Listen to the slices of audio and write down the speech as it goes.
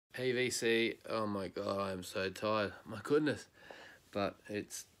Hey VC, oh my god, I'm so tired. My goodness. But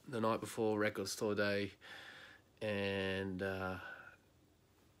it's the night before record store day, and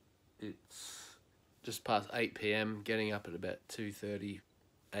it's just past 8 p.m, getting up at about 2:30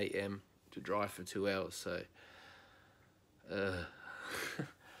 a.m. to drive for 2 hours, so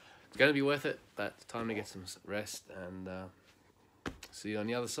it's going to be worth it, but it's time to get some rest, and see you on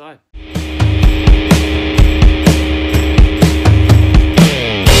the other side.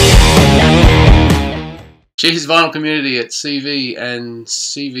 Cheers, vinyl community at CV and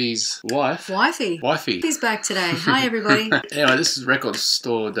CV's wife. Wifey. He's back today. Hi, everybody. Anyway, this is Record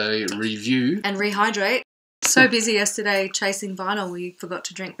Store Day review. And rehydrate. So busy yesterday chasing vinyl, we forgot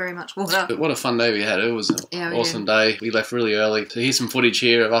to drink very much water. But what a fun day we had. It was an awesome day. We left really early. So here's some footage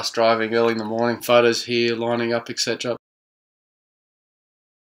here of us driving early in the morning. Photos here, lining up, etc.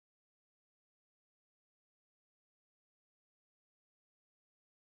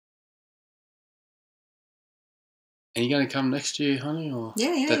 Are you going to come next year, honey? Or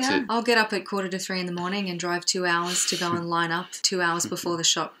Yeah. it? I'll get up at 2:45 in the morning and drive 2 hours to go and line up 2 hours before the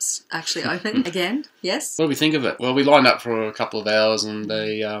shops actually open again. Yes? What do we think of it? Well, we lined up for a couple of hours and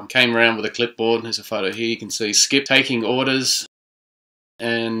they came around with a clipboard. There's a photo here. You can see Skip taking orders.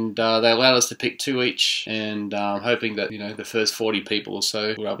 And they allowed us to pick 2 each, and hoping that, the first 40 people or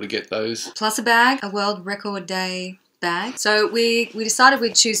so were able to get those. Plus a bag, a World Record Day bag. So we decided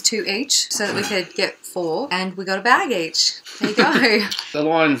we'd choose 2 each so that we could get 4, and we got a bag each. There you go. The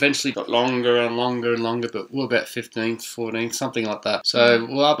line eventually got longer and longer and longer, but we're about 15th, 14th, something like that. So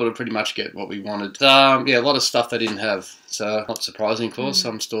we were able to pretty much get what we wanted. Yeah, a lot of stuff they didn't have. So not surprising, of course.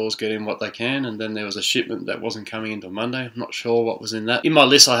 Some stores get in what they can, and then there was a shipment that wasn't coming until Monday. I'm not sure what was in that. In my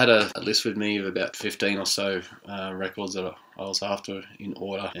list, I had a list with me of about 15 or so records that I was after in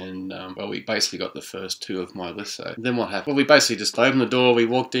order, and well, we basically got the first 2 of my list. So then what happened? Well, we basically just opened the door, we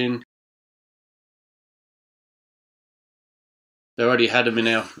walked in. They already had them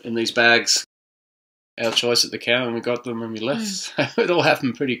in these bags, our choice at the counter, and we got them when we left. So it all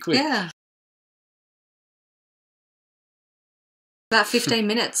happened pretty quick. Yeah. About 15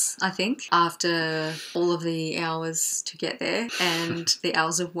 minutes, I think, after all of the hours to get there and the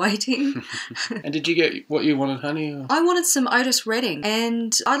hours of waiting. And did you get what you wanted, honey? Or? I wanted some Otis Redding,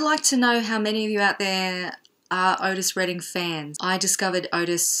 and I'd like to know how many of you out there are Otis Redding fans. I discovered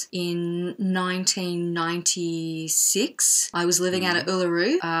Otis in 1996. I was living out at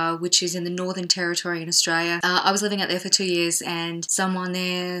Uluru, which is in the Northern Territory in Australia. I was living out there for 2 years, and someone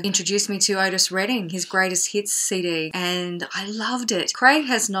there introduced me to Otis Redding, his Greatest Hits CD, and I loved it. Craig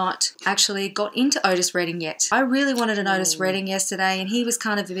has not actually got into Otis Redding yet. I really wanted an Otis Redding yesterday, and he was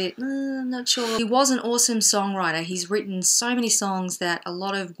kind of a bit, I'm not sure. He was an awesome songwriter. He's written so many songs that a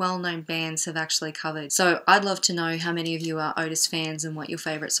lot of well-known bands have actually covered. So I'd love to know how many of you are Otis fans and what your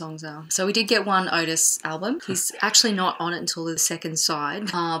favourite songs are. So we did get one Otis album. He's actually not on it until the second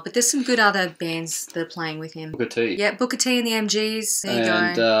side, but there's some good other bands that are playing with him. Booker T. Yeah, Booker T and the MGs. There you go.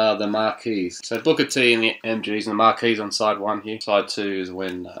 And the Marquees. So Booker T and the MGs and the Marquees on side 1 here. Side 2 is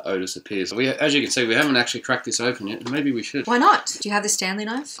when Otis appears. So as you can see, we haven't actually cracked this open yet. Maybe we should. Why not? Do you have the Stanley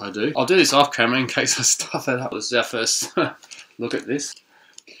knife? I do. I'll do this off camera in case I stuff it up. This is our first look at this.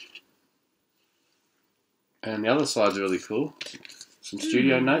 And the other side's really cool. Some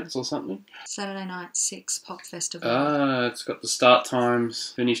studio notes or something. Saturday Night 6 Pop Festival. It's got the start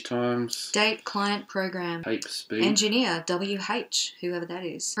times, finish times. Date, client, program. Heaps, speed. Engineer, WH, whoever that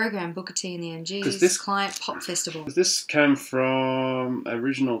is. Program, Booker T and the MGs. Client, Pop Festival. Does this come from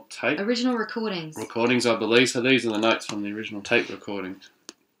original tape? Original recordings. Recordings, I believe. So these are the notes from the original tape recordings.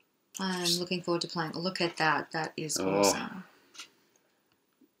 I'm looking forward to playing. Look at that. That is awesome.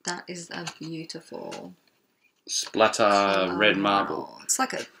 That is a beautiful... splatter red marble. It's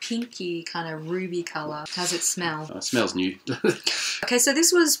like a pinky kind of ruby colour. How's it smell? It smells new. Okay, so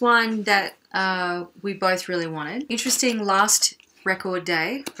this was one that we both really wanted. Interesting, last record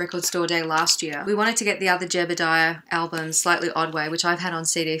store day last year, we wanted to get the other Jebediah album, Slightly Odd Way, which I've had on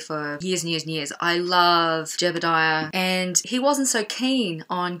CD for years and years and years. I love Jebediah, and he wasn't so keen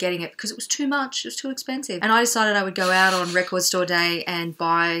on getting it because it was too much, it was too expensive. And I decided I would go out on record store day and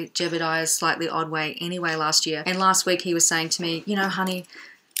buy Jebediah's Slightly Odd Way anyway last year. And last week he was saying to me, honey,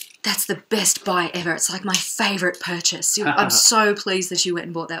 that's the best buy ever. It's like my favourite purchase. I'm so pleased that you went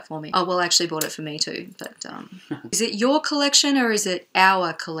and bought that for me. Oh, well, actually bought it for me too. But is it your collection or is it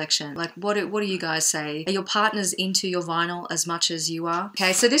our collection? Like, what do you guys say? Are your partners into your vinyl as much as you are?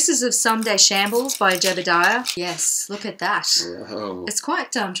 Okay, so this is of Someday Shambles by Jebediah. Yes, look at that. Oh. It's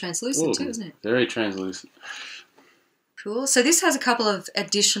quite translucent too, isn't it? Very translucent. Cool. So this has a couple of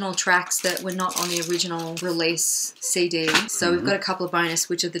additional tracks that were not on the original release CD. So we've got a couple of bonus,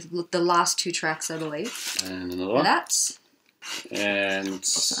 which are the last 2 tracks, I believe. And another one. That. And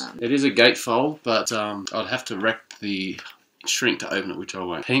Awesome. it is a gatefold, but I'd have to wreck the shrink to open it, which I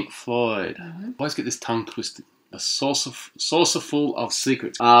won't. Pink Floyd. I always get this tongue twisted. A saucer full of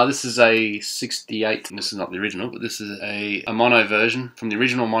secrets. This is a 68. This is not the original, but this is a mono version from the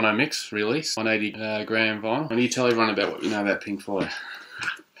original mono mix release. 180 gram vinyl. Why don't you tell everyone about what you know about Pink Floyd?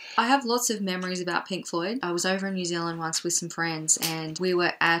 I have lots of memories about Pink Floyd. I was over in New Zealand once with some friends, and we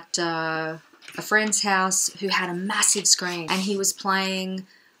were at a friend's house who had a massive screen, and he was playing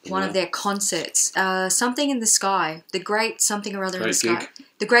one of their concerts, Something in the Sky, the Great Something or Other in the Sky.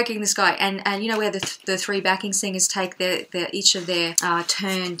 The Great Gig in the Sky, and you know where the 3 backing singers take each of their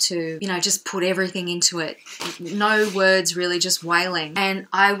turn to, you know, just put everything into it. No words really, just wailing. And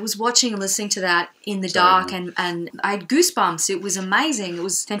I was watching and listening to that in the dark, and I had goosebumps. It was amazing. It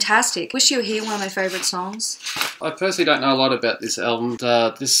was fantastic. Wish You Were Here, one of my favourite songs. I personally don't know a lot about this album.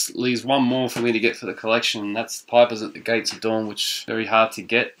 This leaves one more for me to get for the collection. That's Pipers at the Gates of Dawn, which is very hard to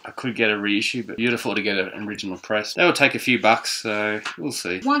get. I could get a reissue, but beautiful to get an original press. That will take a few bucks, so we'll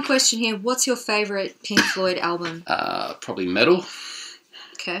see. One question here. What's your favourite Pink Floyd album? Probably Metal.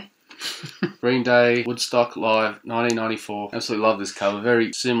 Okay. Green Day, Woodstock Live, 1994. Absolutely love this cover.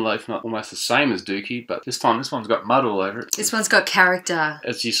 Very similar, if not almost the same as Dookie, but this one's got mud all over it. This one's got character.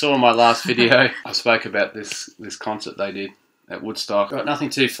 As you saw in my last video, I spoke about this concert they did at Woodstock. Got nothing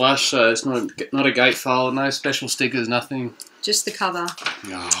too flash, so it's not a gatefold, no special stickers, nothing. Just the cover.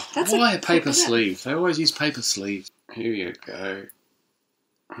 Oh, why a paper sleeve? They always use paper sleeves. Here you go.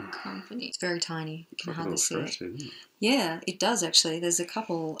 Company. It's very tiny. You can It's like a hardly see little it. stretch, isn't it? Yeah, it does actually. There's a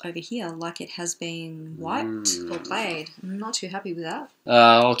couple over here, like it has been wiped or played. I'm not too happy with that.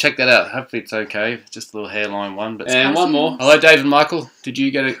 I'll check that out. Hopefully it's okay. Just a little hairline one. And one more. nice. Hello, David Michael. Did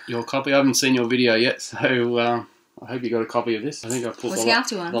you get your copy? I haven't seen your video yet, so I hope you got a copy of this. I think I put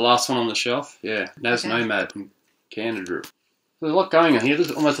the last one on the shelf. Yeah, Naz Nomad from Canada. There's a lot going on here.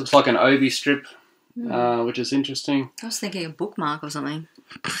 This almost looks like an Obi strip, which is interesting. I was thinking a bookmark or something.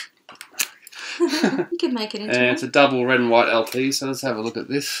 You could make it into And one. it's a double red and white LP, so let's have a look at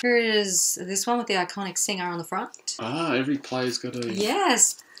this. Here is this one with the iconic singer on the front. Every player's got a...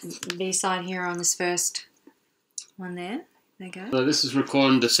 Yes. B-side here on this first one there. There you go. So this is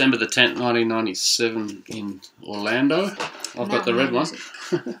recorded December the 10th, 1997 in Orlando. I've got the red one.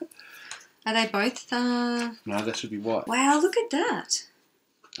 Are they both... No, that should be white. Wow, look at that.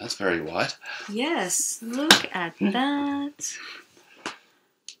 That's very white. Yes, look at that.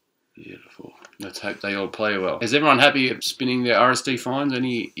 Beautiful. Let's hope they all play well. Is everyone happy at spinning their RSD finds?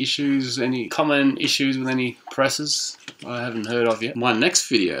 Any issues, any common issues with any presses I haven't heard of yet? My next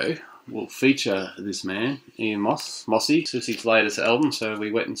video will feature this man, Ian Mossy. This is his latest album, so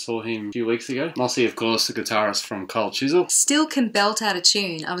we went and saw him a few weeks ago. Mossy, of course, the guitarist from Cold Chisel. Still can belt out a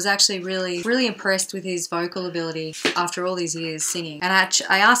tune. I was actually really impressed with his vocal ability after all these years singing. And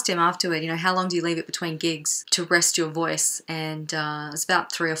I asked him afterward, you know, how long do you leave it between gigs to rest your voice? And it's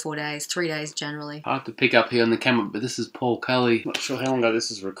about 3 or 4 days, 3 days generally. Hard to pick up here on the camera, but this is Paul Kelly. Not sure how long ago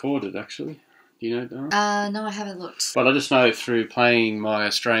this is recorded, actually. Do you know, Darren? No, I haven't looked. But I just know through playing my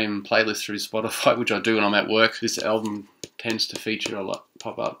Australian playlist through Spotify, which I do when I'm at work, this album tends to feature a lot,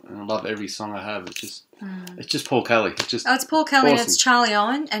 pop up, and I love every song I have. It's just Paul Kelly. It's Paul Kelly, awesome. and it's Charlie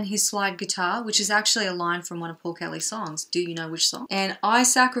Owen and his slide guitar, which is actually a line from one of Paul Kelly's songs. Do you know which song? And I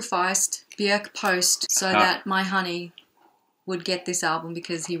sacrificed Björk Post so that my honey would get this album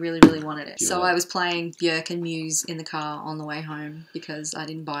because he really wanted it. So I was playing Björk and Muse in the car on the way home because I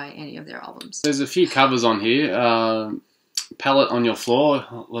didn't buy any of their albums. There's a few covers on here. Pallet on Your Floor.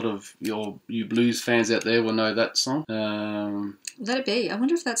 A lot of you blues fans out there will know that song. Let It Be. I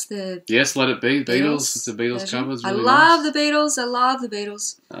wonder if that's the... Yes, Let It Be. Beatles. It's a Beatles cover. It's really I love the Beatles. I love the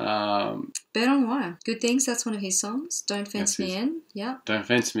Beatles. Bird on the Wire. Good Things. That's one of his songs. Don't Fence Me In. Yeah. Don't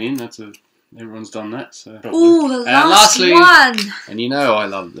Fence Me In. Everyone's done that. So oh, the last one! And you know I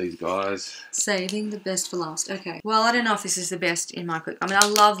love these guys. Saving the best for last. Okay. Well, I don't know if this is the best in my book. I mean, I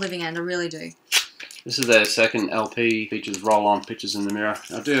love Living End. I really do. This is their second LP. Features roll-on pictures in the mirror.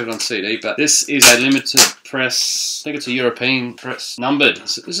 I do have it on CD, but this is a limited press. I think it's a European press. Numbered.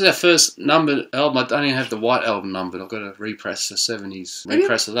 So this is our first numbered album. I don't even have the white album numbered. I've got to repress the 70s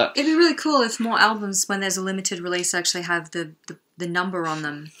repress of that. It'd be really cool if more albums, when there's a limited release, actually have the number on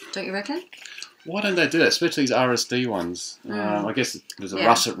them. Don't you reckon? Why don't they do that? Especially these RSD ones. I guess there's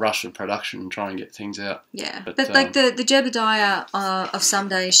a rush of production and try and get things out. Yeah, but like the Jebediah of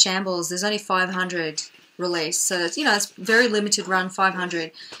Someday Shambles, there's only 500 released, so it's, you know, it's very limited run,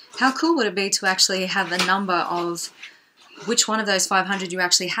 500. How cool would it be to actually have a number of which one of those 500 you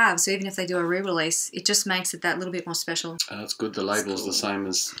actually have. So even if they do a re-release, it just makes it that little bit more special. That's good. The label's the same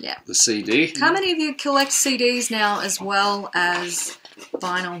as Yeah. the CD. How many of you collect CDs now as well as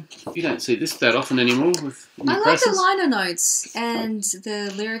vinyl? You don't see this that often anymore with new I like presses. the liner notes and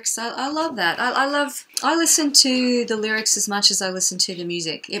the lyrics. I love that. I listen to the lyrics as much as I listen to the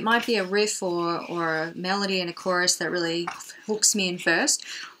music. It might be a riff or a melody and a chorus that really hooks me in first,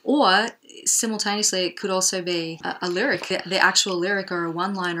 or simultaneously it could also be a lyric, the actual lyric or a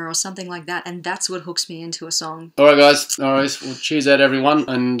one-liner or something like that, and that's what hooks me into a song. Alright guys, alright, well cheers out everyone,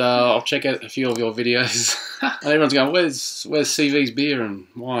 and I'll check out a few of your videos. And everyone's going, where's CV's beer and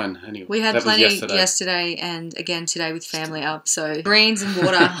wine? Anyway, We had that was plenty yesterday and again today with family up, so greens and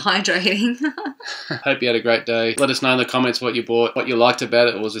water, hydrating. Hope you had a great day. Let us know in the comments what you bought, what you liked about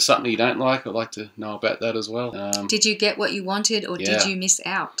it, or was there something you don't like? I'd like to know about that as well. Did you get what you wanted, or did you miss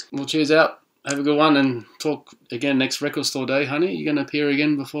out? Well, cheers out. Have a good one, and talk again next record store day, honey. You going to appear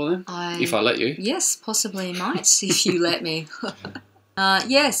again before then? If I let you. Yes, possibly might, if you let me.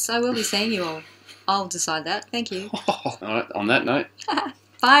 Yes, I will be seeing you all. I'll decide that. Thank you. All right, on that note.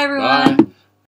 Bye, everyone. Bye.